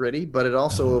it's a little gritty, but it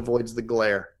also avoids the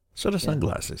glare. So do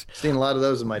sunglasses. Seen a lot of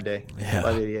those in my day. Yeah.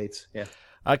 588s. Yeah.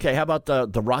 Okay. How about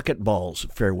the Rocket Balls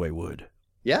fairway wood?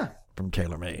 Yeah. From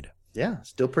TaylorMade. Yeah.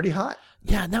 Still pretty hot.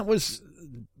 Yeah. And that was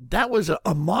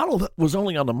a model that was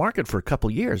only on the market for a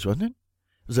couple years, wasn't it?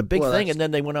 It was a big thing. And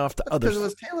then they went off to others. Because it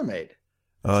was TaylorMade.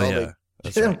 Oh, yeah.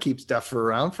 They don't keep stuff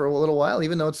around for a little while,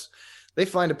 even though they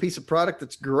find a piece of product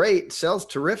that's great, sells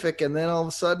terrific, and then all of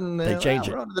a sudden they change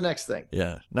it. We're on to the next thing.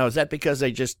 Yeah. Now, is that because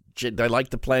they like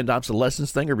the planned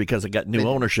obsolescence thing, or because they got new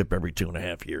ownership every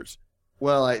 2.5 years?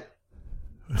 Well,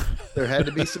 there had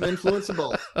to be some influence of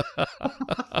both.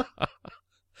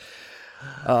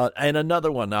 And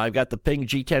another one. Now, I've got the Ping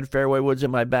G10 fairway woods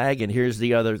in my bag, and here's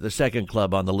the second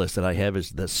club on the list that I have is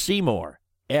the Seymour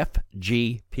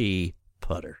FGP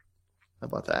putter. How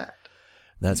about that?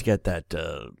 That's got that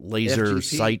laser FGP?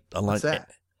 sight What's alignment. that?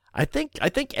 I think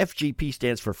FGP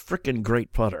stands for frickin'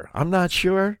 great putter. I'm not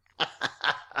sure.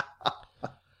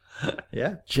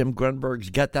 Yeah. Jim Grunberg's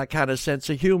got that kind of sense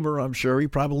of humor. I'm sure he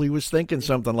probably was thinking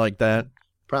something like that.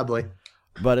 Probably.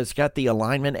 But it's got the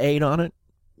alignment aid on it.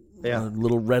 Yeah. A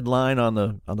little red line on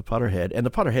the putter head. And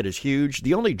the putter head is huge.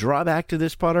 The only drawback to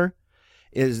this putter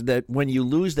is that when you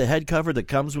lose the head cover that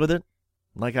comes with it,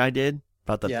 like I did,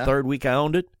 about the third week I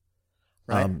owned it,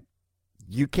 right.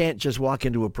 You can't just walk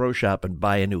into a pro shop and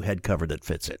buy a new head cover that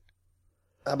fits it.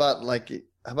 How about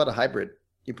a hybrid?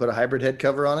 You put a hybrid head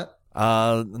cover on it?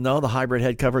 No, the hybrid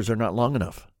head covers are not long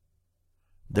enough.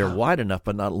 They're wide enough,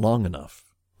 but not long enough.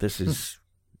 This is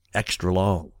extra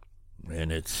long,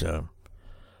 and it's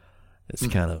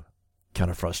kind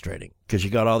of frustrating because you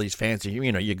got all these fancy.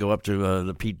 You go up to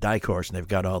the Pete Dye course and they've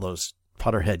got all those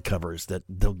putter head covers that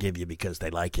they'll give you because they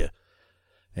like you,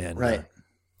 and right.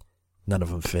 None of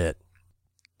them fit.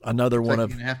 Another one you're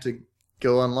gonna have to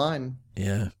go online.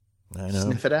 Yeah, I know.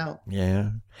 Sniff it out.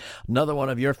 Yeah. Another one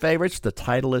of your favorites, the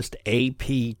Titleist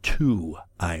AP2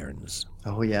 irons.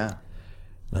 Oh, yeah.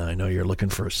 Now, I know you're looking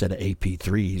for a set of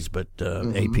AP3s, but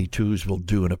AP2s will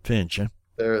do in a pinch, huh?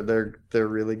 They're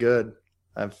really good.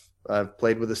 I've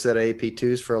played with a set of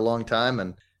AP2s for a long time,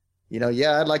 and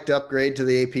I'd like to upgrade to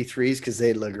the AP3s because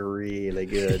they look really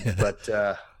good.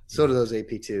 But so do those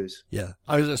AP2s. Yeah,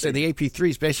 I was going to say the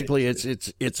AP3s. Basically, it's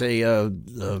a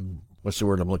what's the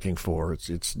word I'm looking for?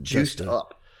 It's juiced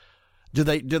up. Do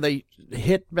they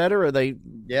hit better? Or are they?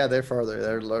 Yeah, they're farther.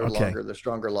 They're longer. They're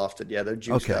stronger lofted. Yeah, they're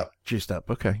juiced up. Juiced up.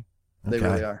 Okay. They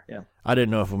really are. Yeah. I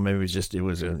didn't know if maybe it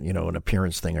was an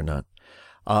appearance thing or not.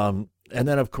 And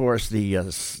then of course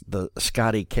the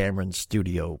Scotty Cameron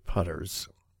Studio putters,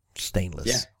 stainless.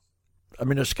 Yeah. I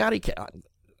mean,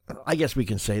 I guess we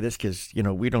can say this because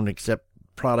we don't accept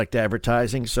product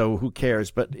advertising, so who cares?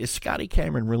 But is Scotty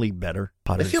Cameron really better?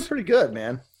 Putters? They feel pretty good,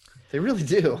 man. They really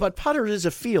do. But putter is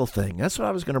a feel thing. That's what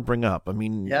I was going to bring up. I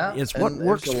mean, it's what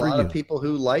works for you. There's a lot of people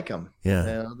who like them.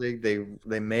 Yeah.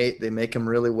 They make them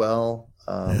really well.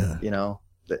 And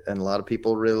a lot of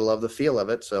people really love the feel of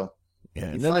it. So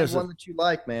yeah, you find one that you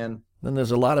like, man. Then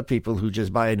there's a lot of people who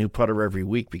just buy a new putter every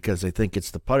week because they think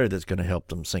it's the putter that's going to help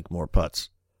them sink more putts,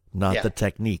 not the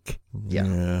technique.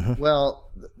 Yeah. Well,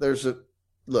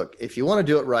 look, if you want to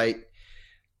do it right,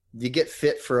 you get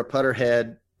fit for a putter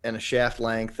head and a shaft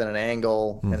length and an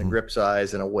angle and a grip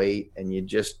size and a weight, and you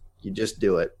just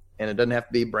do it. And it doesn't have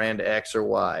to be brand X or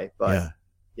Y, but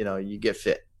you get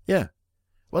fit. Yeah.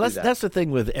 Well, that's the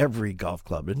thing with every golf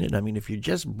club, isn't it? I mean, if you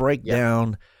just break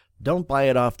down, don't buy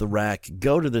it off the rack,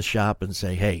 go to the shop and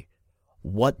say, hey,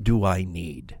 what do I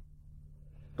need?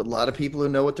 But a lot of people who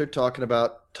know what they're talking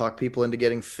about talk people into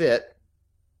getting fit.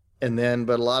 But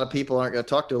a lot of people aren't going to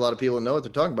talk to a lot of people who know what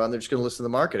they're talking about. And they're just going to listen to the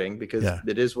marketing because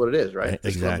it is what it is, right? If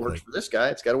this club works for this guy,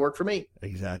 it's got to work for me.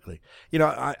 Exactly.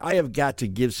 I have got to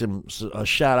give a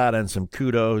shout out and some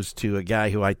kudos to a guy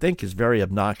who I think is very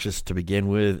obnoxious to begin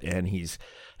with. And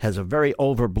has a very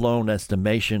overblown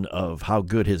estimation of how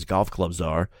good his golf clubs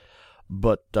are.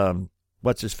 But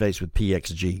what's his face with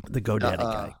PXG, the GoDaddy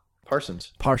guy?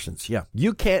 Parsons, yeah.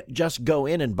 You can't just go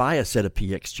in and buy a set of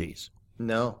PXGs.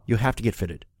 No. You have to get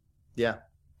fitted. Yeah.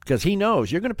 Because he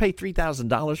knows you're going to pay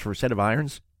 $3,000 for a set of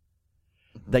irons.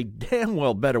 They damn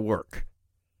well better work.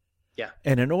 Yeah.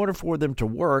 And in order for them to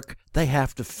work, they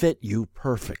have to fit you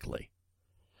perfectly.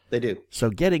 They do. So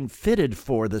getting fitted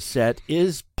for the set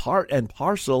is part and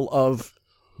parcel of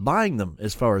buying them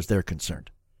as far as they're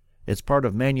concerned. It's part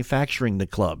of manufacturing the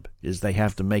club, is they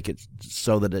have to make it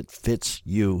so that it fits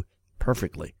you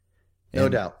perfectly. No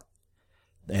doubt.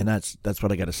 And that's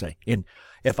what I got to say. And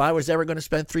if I was ever going to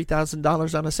spend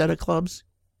 $3,000 on a set of clubs,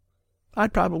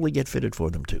 I'd probably get fitted for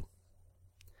them too.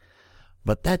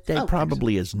 But that day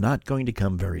probably is not going to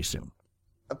come very soon.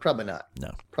 Probably not. No.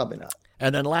 Probably not.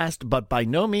 And then last, but by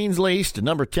no means least,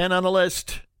 number 10 on the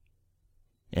list,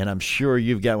 and I'm sure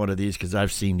you've got one of these because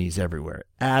I've seen these everywhere,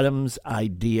 Adams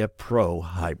Idea Pro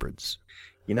hybrids.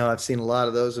 I've seen a lot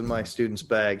of those in my students'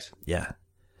 bags. Yeah.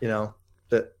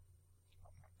 That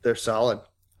they're solid.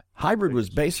 Hybrid was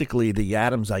basically the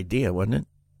Adams idea, wasn't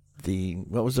it?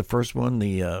 What was the first one?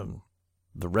 The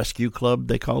Rescue Club,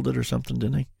 they called it or something,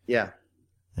 didn't they? Yeah.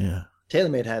 Yeah.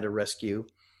 TaylorMade had a Rescue.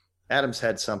 Adams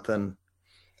had something.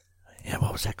 Yeah,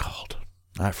 what was that called?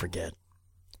 I forget.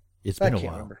 It's been a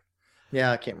while. Remember.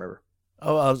 Yeah, I can't remember.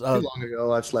 Oh, too long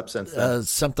ago. I've slept since then.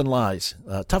 Something Lies.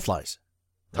 Tough Lies.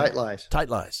 Tight Lies. Tight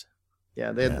Lies.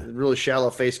 Yeah, they had a really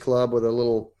shallow face club with a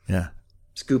little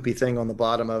scoopy thing on the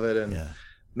bottom of it, and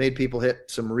made people hit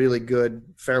some really good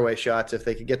fairway shots. If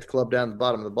they could get the club down to the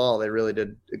bottom of the ball, they really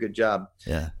did a good job.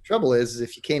 Yeah. Trouble is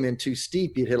if you came in too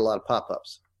steep, you'd hit a lot of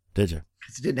pop-ups. Did you?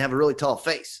 Because you didn't have a really tall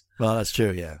face. Well, that's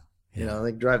true, yeah.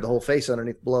 They drive the whole face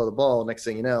underneath below the ball. Next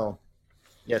thing you know.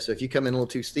 Yeah, so if you come in a little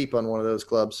too steep on one of those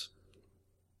clubs,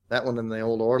 that one and the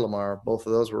old Orlamar, both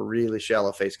of those were really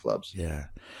shallow face clubs. Yeah.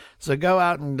 So go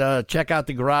out and check out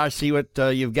the garage, see what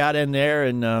you've got in there,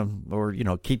 and or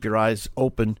keep your eyes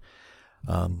open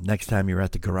next time you're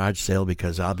at the garage sale,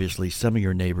 because obviously some of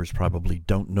your neighbors probably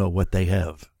don't know what they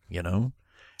have.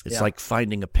 It's like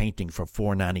finding a painting for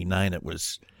 $4.99 that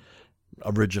was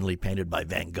originally painted by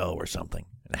Van Gogh or something.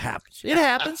 It happens. It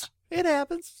happens. It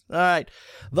happens. All right.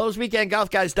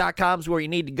 ThoseWeekendGolfGuys.com is where you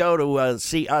need to go to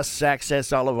see us,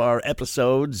 access all of our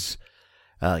episodes,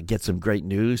 get some great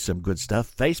news, some good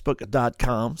stuff.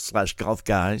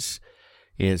 Facebook.com/golfguys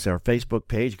is our Facebook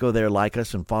page. Go there, like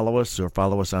us, and follow us, or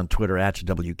follow us on Twitter at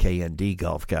WKND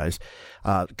Golf Guys.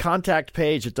 Contact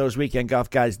page at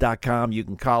ThoseWeekendGolfGuys.com. You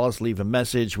can call us, leave a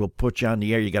message. We'll put you on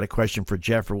the air. You got a question for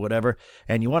Jeff or whatever,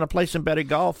 and you want to play some better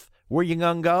golf, where you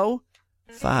going to go?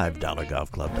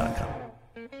 $5golfclub.com.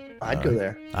 I'd go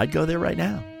there. I'd go there right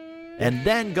now. And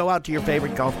then go out to your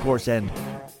favorite golf course and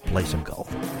play some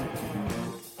golf.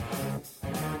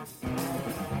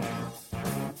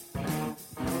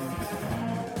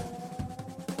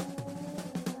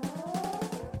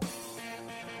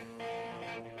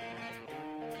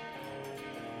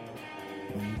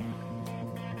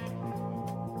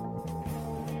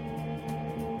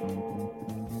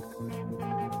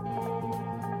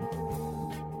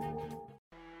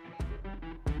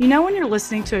 You know when you're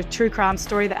listening to a true crime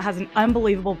story that has an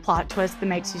unbelievable plot twist that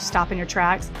makes you stop in your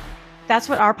tracks? That's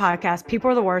what our podcast,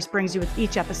 People Are the Worst, brings you with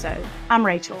each episode. I'm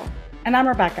Rachel. And I'm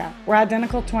Rebecca. We're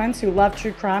identical twins who love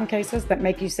true crime cases that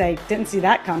make you say, didn't see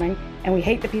that coming, and we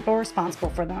hate the people responsible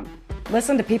for them.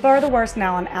 Listen to People Are the Worst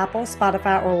now on Apple,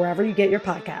 Spotify, or wherever you get your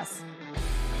podcasts.